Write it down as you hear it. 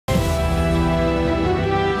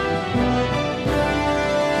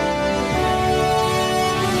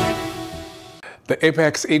The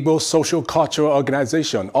Apex Igbo Social Cultural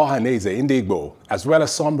Organization, Ohanaeze in the Igbo, as well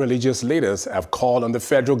as some religious leaders, have called on the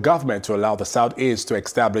federal government to allow the Southeast to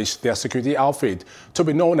establish their security outfit to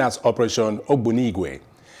be known as Operation Ogbunigwe.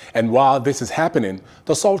 And while this is happening,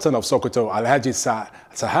 the Sultan of Sokoto, Alhaji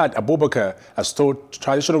Sa'ad Abubakar, has told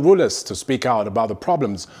traditional rulers to speak out about the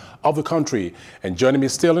problems of the country. And joining me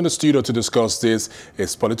still in the studio to discuss this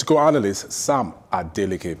is political analyst Sam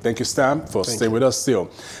Adeleke. Thank you, Sam, for staying with us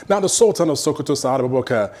still. Now, the Sultan of Sokoto, Sa'ad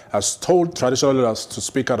Abubakar, has told traditional rulers to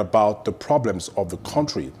speak out about the problems of the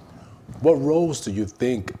country. What roles do you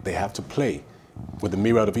think they have to play with the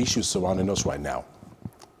myriad of issues surrounding us right now?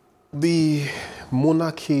 The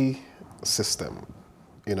monarchy system,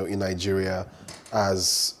 in Nigeria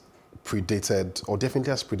has predated, or definitely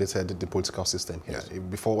has predated, the political system here. Yes.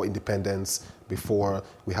 Before independence, before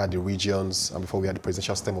we had the regions, and before we had the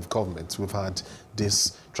presidential system of government, we've had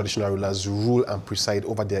these traditional rulers rule and preside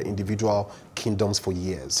over their individual kingdoms for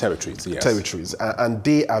years. Territories, yes. Territories, and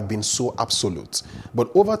they have been so absolute. But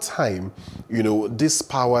over time, these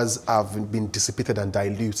powers have been dissipated and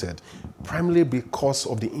diluted, primarily because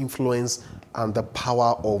of the influence and the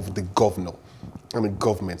power of the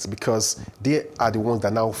governments, because they are the ones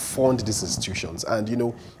that now fund these institutions. And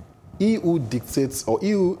he who dictates, or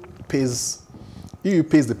he who pays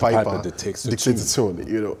the piper dictates the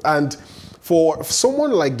tone. And for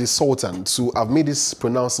someone like the Sultan to have made this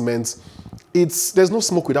pronouncement, there's no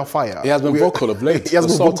smoke without fire. He has been vocal of late. He has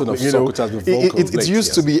the Sultan of Sokoto has been vocal of late. It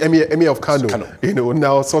used to be Emir of Kano.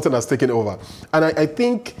 Now Sultan has taken over. And I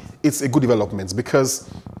think it's a good development, because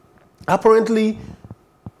apparently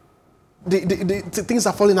the things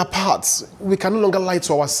are falling apart. We can no longer lie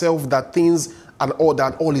to ourselves that things and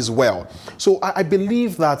all is well. So I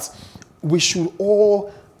believe that we should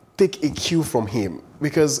all take a cue from him,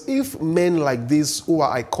 because if men like this, who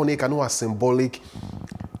are iconic and who are symbolic,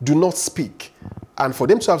 do not speak, and for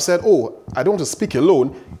them to have said, oh, I don't want to speak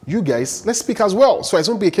alone, you guys, let's speak as well. So it's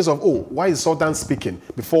going to be a case of, oh, why is Sultan speaking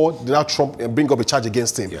before now Trump bring up a charge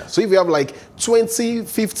against him? Yes. So if we have like 20,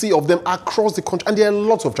 50 of them across the country, and there are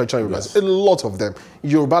lots of traditional rulers, a lot of them,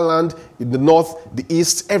 Yoruba land, in the north, the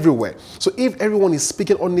east, everywhere. So if everyone is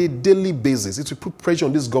speaking on a daily basis, it will put pressure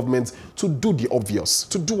on this government to do the obvious,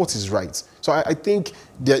 to do what is right. So I think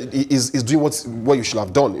that he is doing what you should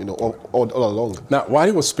have done, all along. Now, while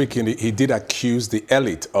he was speaking, he did accuse the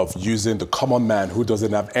elite of using the common man who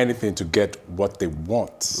doesn't have anything to get what they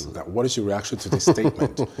want. Now, what is your reaction to this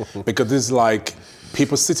statement? Because this is like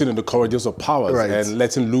people sitting in the corridors of power and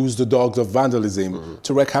letting loose the dogs of vandalism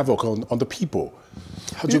to wreak havoc on the people.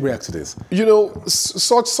 How do you react to this?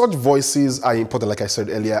 Such voices are important, like I said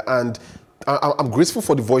earlier, and I'm grateful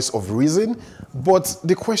for the voice of reason, but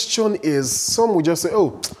the question is, some will just say,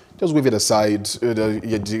 oh, just wave it aside,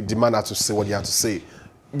 the man had to say what he had to say.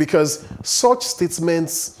 Because such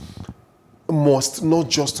statements must not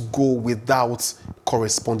just go without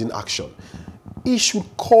corresponding action. He should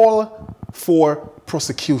call for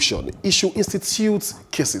prosecution. He should institute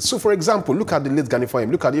cases. So, for example, look at the late Gani Fahim,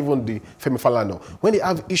 look at even the Femi Falana. When they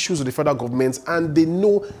have issues with the federal government and they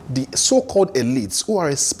know the so-called elites who are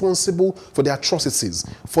responsible for the atrocities,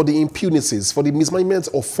 for the impunities, for the mismanagement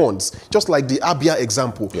of funds, just like the Abia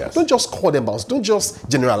example, don't just call them out, don't just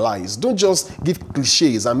generalize, don't just give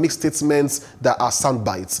cliches and make statements that are sound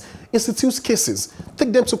bites. Institute cases,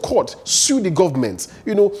 take them to court, sue the government,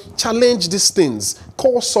 challenge these things,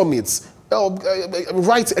 call summits,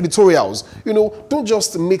 write editorials. Don't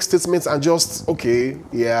just make statements and just, okay,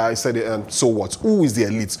 yeah, I said it, and so what? Who is the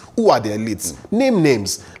elite? Who are the elites? Name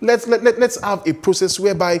names. Let's have a process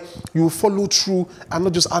whereby you follow through and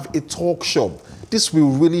not just have a talk shop. This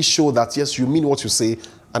will really show that, yes, you mean what you say,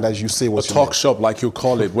 and as you say what you mean. A talk shop, like you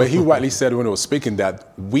call it, where he rightly said when he was speaking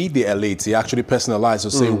that we the elites, he actually personalized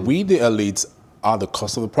to say we the elites are the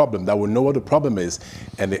cause of the problem, that we know what the problem is.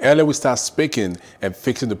 And the earlier we start speaking and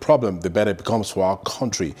fixing the problem, the better it becomes for our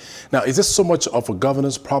country. Now, is this so much of a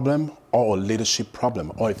governance problem or a leadership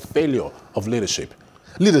problem or a failure of leadership?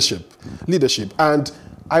 Leadership. And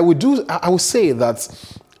I would say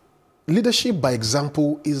that leadership by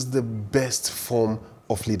example is the best form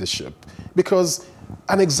of leadership, because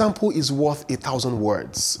an example is worth 1,000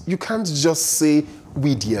 words. You can't just say,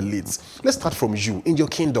 we the elites. Let's start from you. In your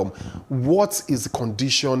kingdom, what is the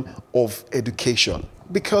condition of education?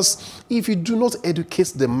 Because if you do not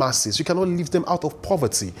educate the masses, you cannot lift them out of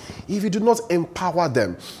poverty. If you do not empower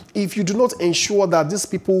them, if you do not ensure that these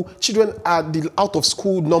people, children out of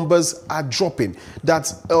school numbers are dropping,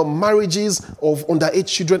 that marriages of underage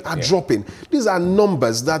children are dropping, these are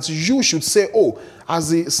numbers that you should say, oh,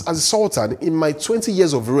 as a sultan, in my 20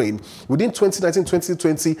 years of reign, within 2019,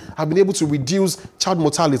 2020, I've been able to reduce child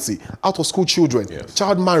mortality, out of school children,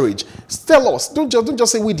 child marriage. Tell us, don't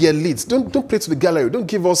just say we the elites. Don't play to the gallery. Don't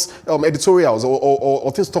give us editorials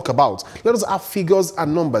or things to talk about. Let us have figures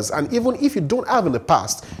and numbers. And even if you don't have in the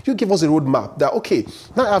past, you give us a roadmap that, okay,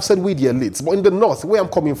 now I've said we the elites, but in the north, where I'm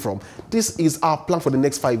coming from, this is our plan for the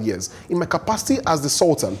next 5 years. In my capacity as the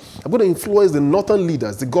sultan, I'm going to influence the northern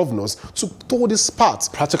leaders, the governors, to tow this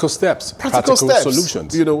path. Practical steps. Practical steps.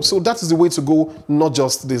 Solutions. You know, so that is the way to go, not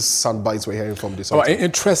just these sound bites we're hearing from this.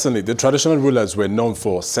 Interestingly, the traditional rulers were known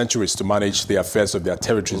for centuries to manage the affairs of their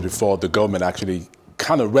territories before the government actually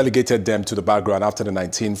kind of relegated them to the background after the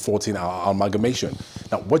 1914 amalgamation.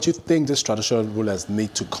 Now, what do you think these traditional rulers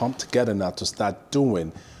need to come together now to start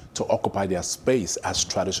doing to occupy their space as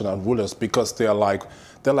traditional rulers? Because they're like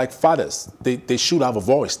fathers. They should have a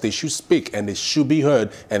voice. They should speak, and they should be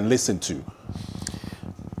heard and listened to.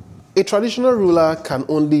 A traditional ruler can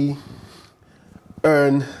only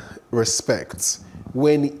earn respect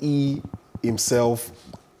when he himself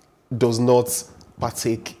does not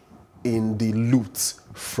partake in the loot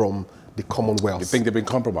from the Commonwealth. You think they've been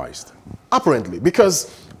compromised? Apparently, because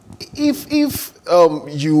if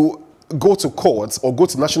you go to court or go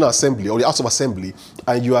to National Assembly or the House of Assembly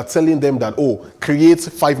and you are telling them that, oh, create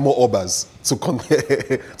 5 more obas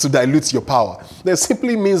to dilute your power, that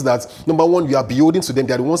simply means that, number one, you are beholden to them.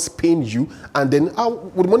 They are the ones paying you, and then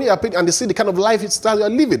with the money you are paying, and they see the kind of lifestyle you are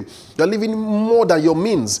living. You are living more than your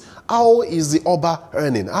means. How is the oba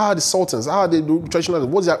earning? How are the sultans? How are the traditional?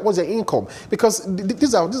 What's their income? Because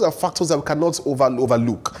these are factors that we cannot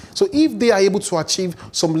overlook. So if they are able to achieve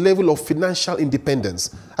some level of financial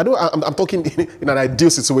independence, I'm talking in an ideal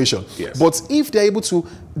situation. Yes. But if they're able to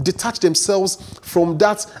detach themselves from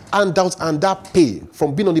that handout and that pay,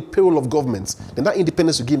 from being on the payroll of government, then that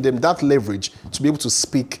independence will give them that leverage to be able to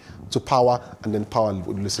speak to power, and then power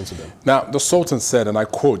would listen to them. Now, the Sultan said, and I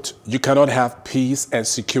quote, "You cannot have peace and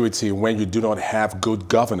security when you do not have good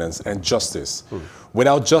governance and justice.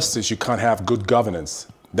 Without justice, you can't have good governance.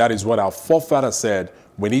 That is what our forefathers said.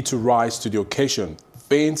 We need to rise to the occasion.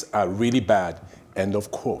 Things are really bad." End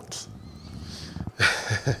of quote.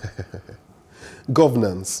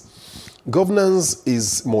 Governance. Governance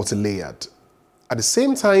is multi-layered. At the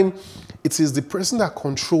same time, it is the person that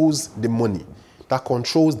controls the money, that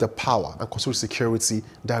controls the power and controls security,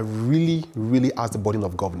 that really, really has the burden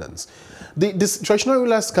of governance. These traditional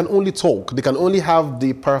rulers can only talk. They can only have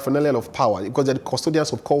the paraphernalia of power because they're the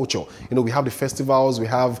custodians of culture. You know, we have the festivals, we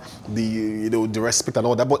have the respect and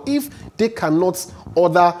all that. But if they cannot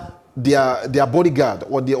order their bodyguard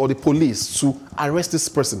or the police to arrest this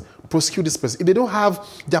person, prosecute this person, if they don't have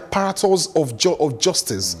the apparatus of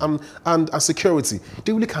justice and security,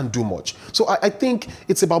 they really can't do much. So I think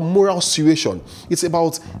it's about moral suasion. It's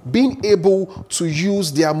about being able to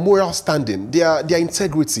use their moral standing, their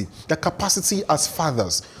integrity, their capacity as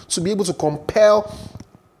fathers to be able to compel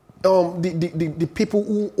the people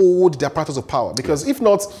who hold the apparatus of power. Because if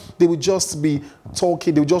not, they will just be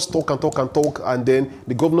talking, they will just talk, and then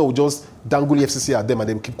the governor will just dangle the FCC at them and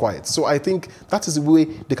then keep quiet. So I think that is the way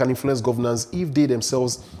they can influence governance if they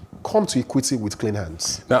themselves come to equity with clean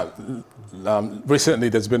hands. Now, recently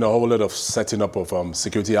there's been a whole lot of setting up of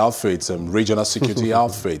security outfits and regional security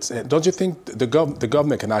outfits. Don't you think the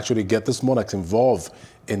government can actually get these monarchs involved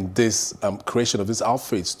in this creation of these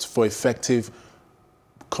outfits for effective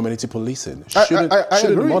community policing?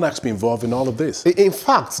 Shouldn't monarchs be involved in all of this? In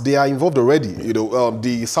fact, they are involved already. You know,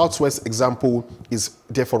 the Southwest example is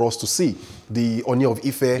there for us to see. The Oni of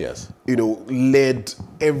Ife, yes, you know, led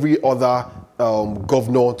every other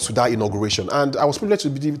governor to that inauguration. And I was privileged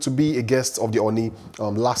to be a guest of the Oni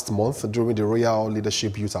last month during the Royal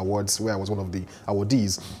Leadership Youth Awards, where I was one of the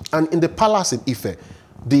awardees. And in the palace in Ife,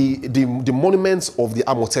 the monuments of the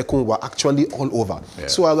Amotekun were actually all over. Yeah.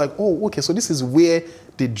 So I was like, oh, okay, so this is where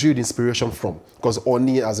they drew the inspiration from, because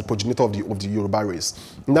Oni as a progenitor of the Yoruba race.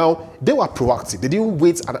 Now, they were proactive. They didn't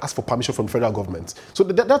wait and ask for permission from the federal government. So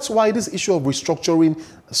that's why this issue of restructuring,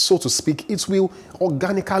 so to speak, it will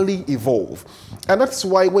organically evolve. And that's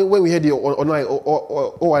why when we had the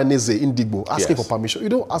Ohanaeze Indigbo asking for permission, you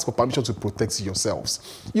don't ask for permission to protect yourselves.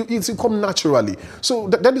 It come naturally. So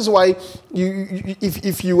that is why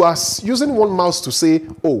if you are using one mouse to say,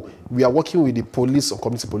 oh, we are working with the police or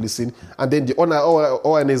community policing, and then the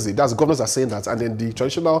Ohanaeze, that's the governors are saying that, and then the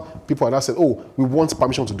traditional people are now saying, oh, we want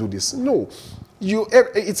permission to do this. No,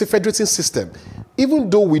 it's a federating system. Even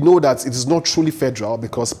though we know that it is not truly federal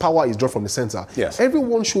because power is drawn from the center, yes,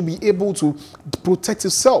 everyone should be able to protect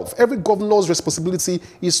itself. Every governor's responsibility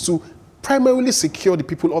is to primarily secure the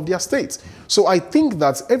people of their state. So I think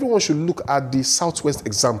that everyone should look at the Southwest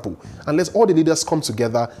example and let all the leaders come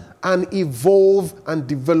together and evolve and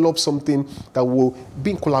develop something that will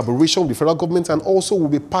be in collaboration with the federal government and also will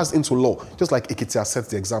be passed into law, just like Ekiti has set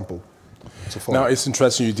the example. Now, it's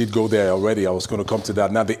interesting you did go there already. I was going to come to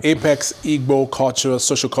that. Now, the Apex Igbo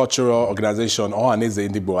Social-Cultural Organization, Ohanaeze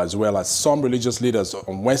Igbo, as well as some religious leaders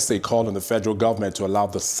on Wednesday called on the federal government to allow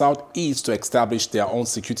the Southeast to establish their own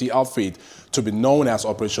security outfit to be known as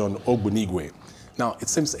Operation Ogbunigwe. Now, it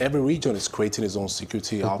seems every region is creating its own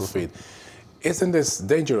security outfit. Isn't this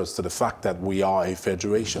dangerous to the fact that we are a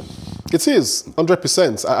federation? It is,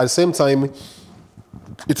 100%. At the same time,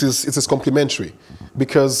 it is complementary,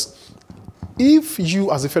 because if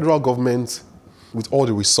you, as a federal government, with all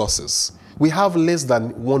the resources, we have less than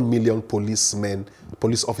 1 million police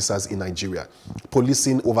officers in Nigeria,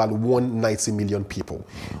 policing over 190 million people.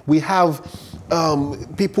 We have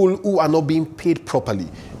people who are not being paid properly.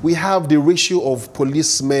 We have the ratio of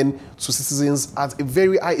policemen to citizens at a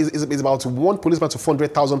very high, is about 1 policeman to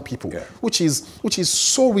 400,000 people, yeah, which is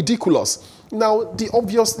so ridiculous. Now,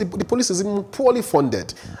 the police is even poorly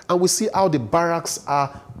funded, and we see how the barracks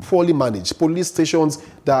are poorly managed. Police stations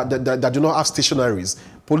that do not have stationaries.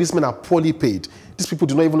 Policemen are poorly paid. These people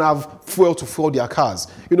do not even have fuel to fuel their cars.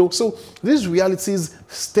 So these realities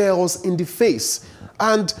stare us in the face,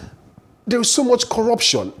 and there is so much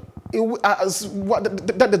corruption. That's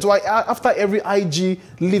why after every IG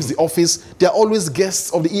leaves the office, there are always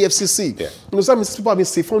guests of the EFCC. Yeah. Some people have been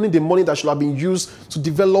siphoning the money that should have been used to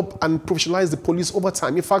develop and professionalize the police over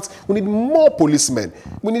time. In fact, we need more policemen.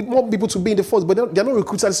 We need more people to be in the force, but they're not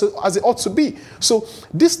recruited as they ought to be. So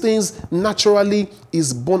these things naturally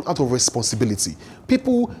is born out of responsibility.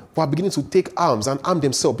 People who are beginning to take arms and arm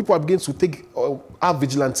themselves. People are beginning to take our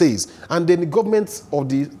vigilantes. And then the government of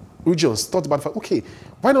the regions thought about, okay,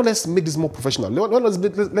 why not let's make this more professional? Let's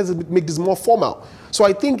make this more formal. So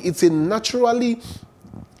I think it's a naturally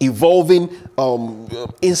evolving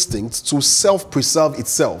instinct to self-preserve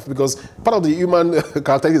itself, because part of the human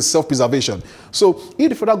characteristic is self-preservation. So if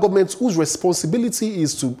the federal government, whose responsibility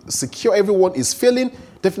is to secure everyone, is failing,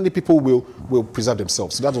 definitely people will preserve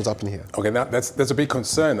themselves. So that's what's happening here. Okay, that's a big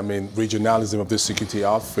concern. I mean, regionalism of this security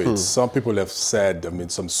outfit. Some people have said, I mean,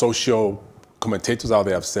 some social commentators out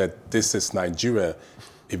there have said this is Nigeria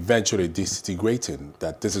eventually disintegrating,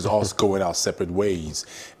 that this is us going our separate ways.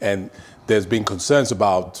 And there's been concerns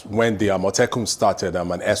about when the Amotekun started,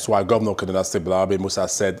 and SY Governor Kaduna State Balabe Musa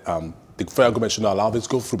said the federal government should not allow this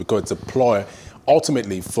to go through because it's a ploy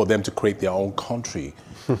ultimately for them to create their own country.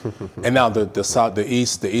 And now the South, the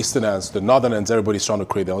East, the Easterners, the Northerners, everybody's trying to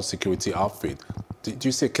create their own security outfit. Do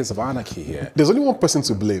you see a case of anarchy here? There's only one person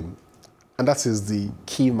to blame, and that is the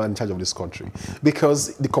key man in charge of this country.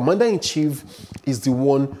 Because the commander-in-chief is the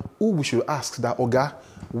one who we should ask that, Oga,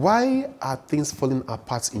 why are things falling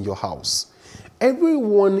apart in your house?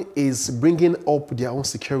 Everyone is bringing up their own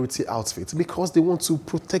security outfit because they want to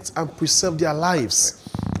protect and preserve their lives.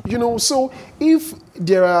 So if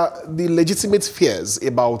there are the legitimate fears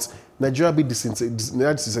about Nigeria be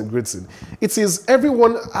disintegrating, it is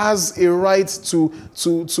everyone has a right to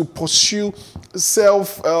pursue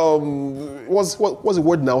self what's the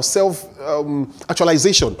word now? Self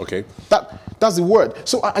actualization. Okay. That's the word.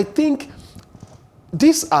 So I think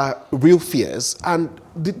these are real fears, and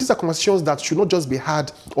these are conversations that should not just be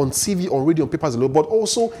had on TV, on radio, on papers alone, but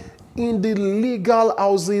also in the legal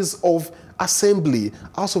houses of Assembly,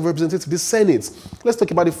 House of Representatives, the Senate. Let's talk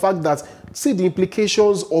about the fact that, see the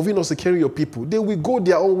implications of not securing your people. They will go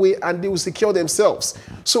their own way and they will secure themselves.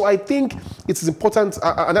 So I think it is important,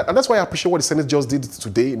 and that's why I appreciate what the Senate just did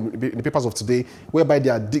today, in the papers of today, whereby they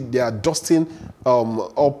are dusting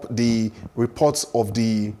up the reports of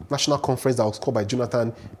the national conference that was called by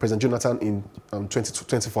President Jonathan in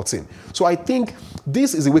 2014. So I think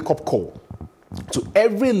this is a wake-up call to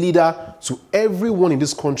every leader, to everyone in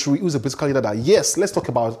this country who's a political leader, that yes, let's talk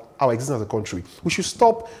about our existence as a country. We should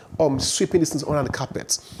stop sweeping these things under the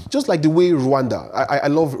carpet. Just like the way Rwanda, I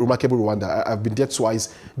love remarkable Rwanda. I've been there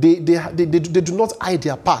twice. They do not hide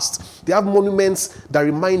their past. They have monuments that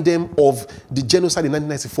remind them of the genocide in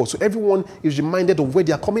 1994. So everyone is reminded of where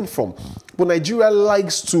they are coming from. But Nigeria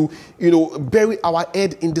likes to, bury our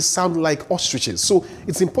head in the sand like ostriches. So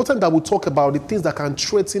it's important that we talk about the things that can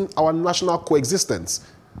threaten our national coexistence.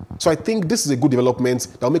 So I think this is a good development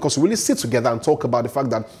that will make us really sit together and talk about the fact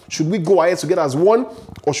that should we go ahead together as one,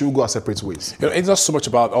 or should we go our separate ways? It's not so much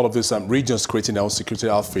about all of this regions creating their own security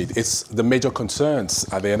outfit. It's the major concerns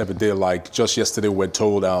at the end of the day. Like just yesterday, we were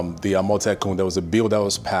told the Amotekun, there was a bill that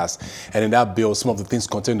was passed, and in that bill, some of the things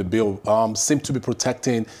contained in the bill seem to be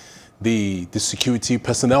protecting the security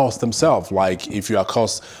personnel themselves. Like if you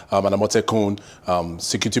accost an Amotekun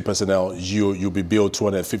security personnel, you'll be billed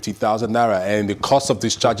 250,000 naira, and the cost of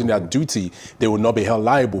discharging their duty, they will not be held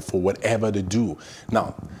liable for whatever they do.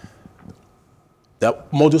 Now,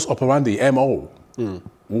 that modus operandi, MO, we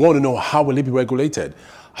want to know how will it be regulated?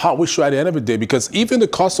 How we should at the end of the day, because even the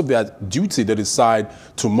cost of their duty, they decide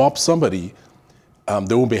to mob somebody,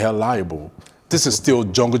 they won't be held liable. This is still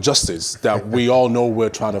jungle justice that we all know we're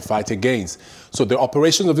trying to fight against. So the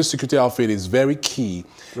operation of this security outfit is very key.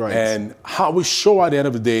 Right. And how we show at the end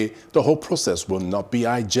of the day, the whole process will not be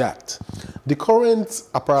hijacked. The current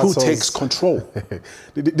apparatus... Who takes control?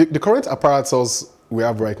 the current apparatus we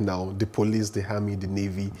have right now, the police, the army, the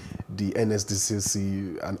navy, the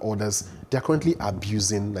NSDCC and others, they're currently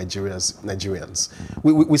abusing Nigerians.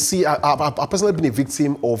 We see, I've personally been a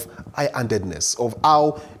victim of high-handedness, of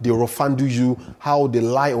how they rough-handle you, how they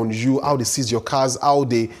lie on you, how they seize your cars, how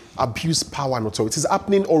they abuse power and authority. It's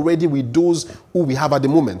happening already with those who we have at the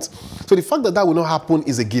moment. So the fact that that will not happen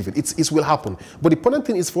is a given. It will happen. But the important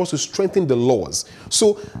thing is for us to strengthen the laws.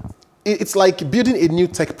 So it's like building a new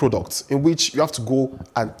tech product in which you have to go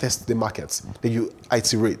and test the market. Then you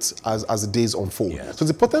iterate as the days unfold. Yes. So it's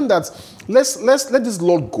important that let's let this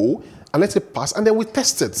law go and let it pass, and then we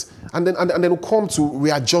test it, and then we'll come to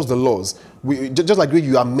readjust the laws. Just like when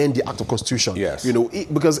you amend the Act of Constitution. Yes. You know,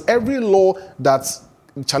 because every law that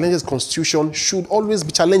challenges Constitution should always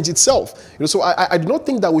be challenged itself. You know, so I do not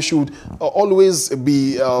think that we should always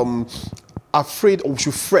be afraid or we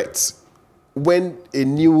should fret when a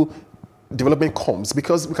new development comes,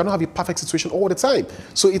 because we cannot have a perfect situation all the time.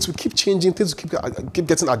 So it will keep changing, things will keep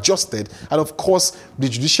getting adjusted, and of course the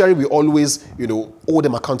judiciary will always, you know, hold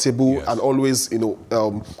them accountable. Yes. And always, you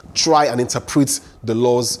know, try and interpret the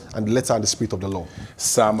laws and the letter and the spirit of the law.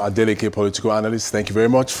 Sam Adeleke, political analyst, thank you very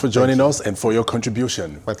much for joining us and for your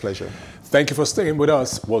contribution. My pleasure. Thank you for staying with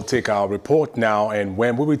us. We'll take our report now, and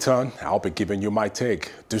when we return, I'll be giving you my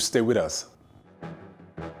take. Do stay with us.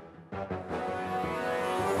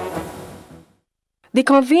 The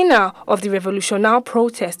convener of the revolutionary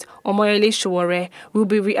protest, Omoyele Sowore, will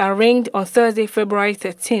be rearraigned on Thursday, February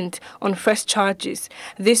 13th on fresh charges.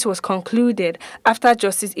 This was concluded after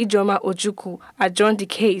Justice Ijoma Ojukwu adjourned the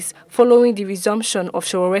case following the resumption of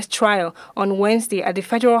Sowore's trial on Wednesday at the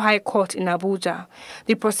Federal High Court in Abuja.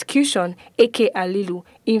 The prosecution, A.K. Alilu,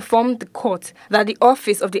 informed the court that the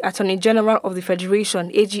Office of the Attorney General of the Federation,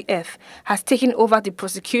 AGF, has taken over the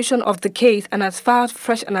prosecution of the case and has filed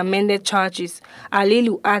fresh and amended charges.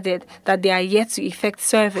 Alilu added that they are yet to effect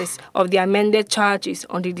service of the amended charges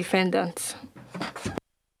on the defendants.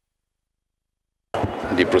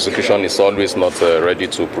 The prosecution is always not ready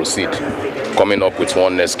to proceed, coming up with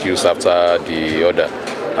one excuse after the other.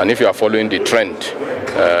 And if you are following the trend,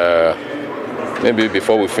 maybe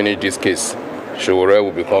before we finish this case, Sowore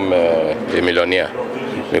will become a millionaire,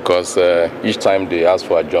 because each time they ask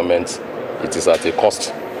for adjournment, it is at a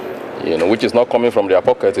cost, you know, which is not coming from their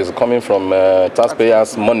pocket, it's coming from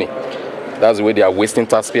taxpayers' money. That's the way they are wasting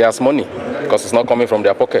taxpayers' money, because it's not coming from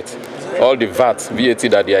their pocket. All the VAT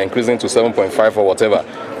that they are increasing to 7.5 or whatever,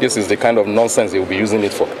 this is the kind of nonsense they will be using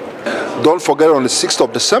it for. Don't forget, on the 6th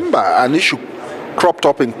of December, an issue cropped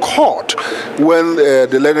up in court when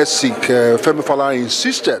the learned Sikh Femi Falana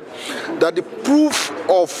insisted that the proof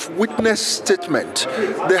of witness statement,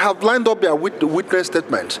 they have lined up their witness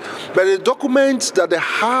statement, but the documents that they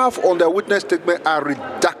have on their witness statement are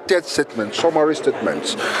redacted statements, summary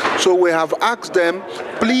statements. So we have asked them,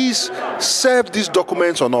 please serve these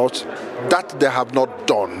documents on us. That they have not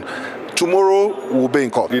done. Tomorrow we'll be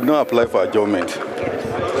in court. Did not apply for adjournment.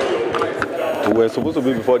 We were supposed to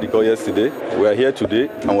be before the court yesterday. We are here today,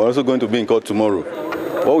 and we're also going to be in court tomorrow.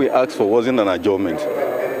 What we asked for wasn't an adjournment,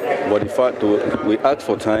 but in fact, we asked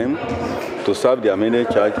for time to serve the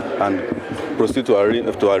amended charge and proceed to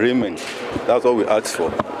arraignment. That's what we asked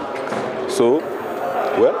for. So,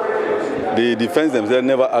 well, the defense themselves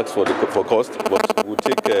never asked for cost, but we'll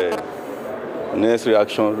take necessary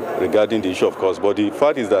action regarding the issue of cost. But the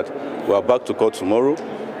fact is that we are back to court tomorrow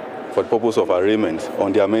for the purpose of arraignment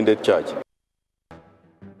on the amended charge.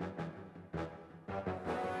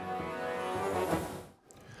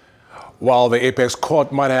 While the Apex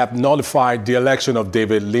Court might have nullified the election of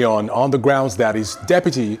David Leon on the grounds that his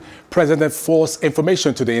deputy president forced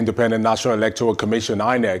information to the Independent National Electoral Commission,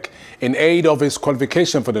 INEC, in aid of his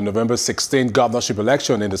qualification for the November 16th governorship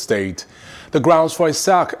election in the state, the grounds for his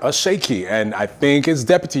sack are shaky, and I think his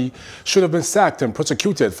deputy should have been sacked and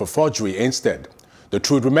prosecuted for forgery instead. The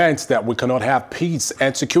truth remains that we cannot have peace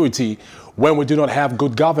and security when we do not have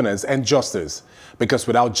good governance and justice, because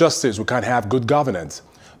without justice, we can't have good governance.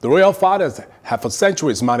 The royal fathers have for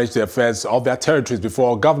centuries managed the affairs of their territories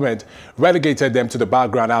before government relegated them to the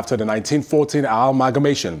background after the 1914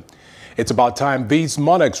 amalgamation. It's about time these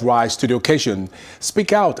monarchs rise to the occasion,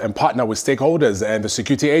 speak out and partner with stakeholders and the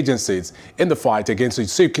security agencies in the fight against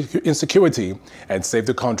insecurity and save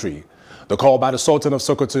the country. The call by the Sultan of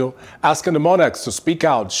Sokoto asking the monarchs to speak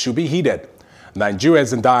out should be heeded. Nigeria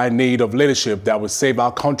is in dire need of leadership that will save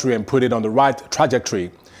our country and put it on the right trajectory.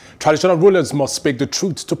 Traditional rulers must speak the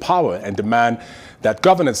truth to power and demand that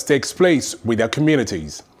governance takes place with their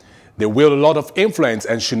communities. They wield a lot of influence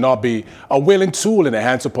and should not be a willing tool in the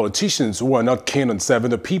hands of politicians who are not keen on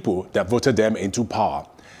serving the people that voted them into power.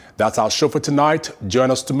 That's our show for tonight.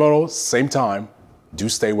 Join us tomorrow, same time. Do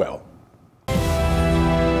stay well.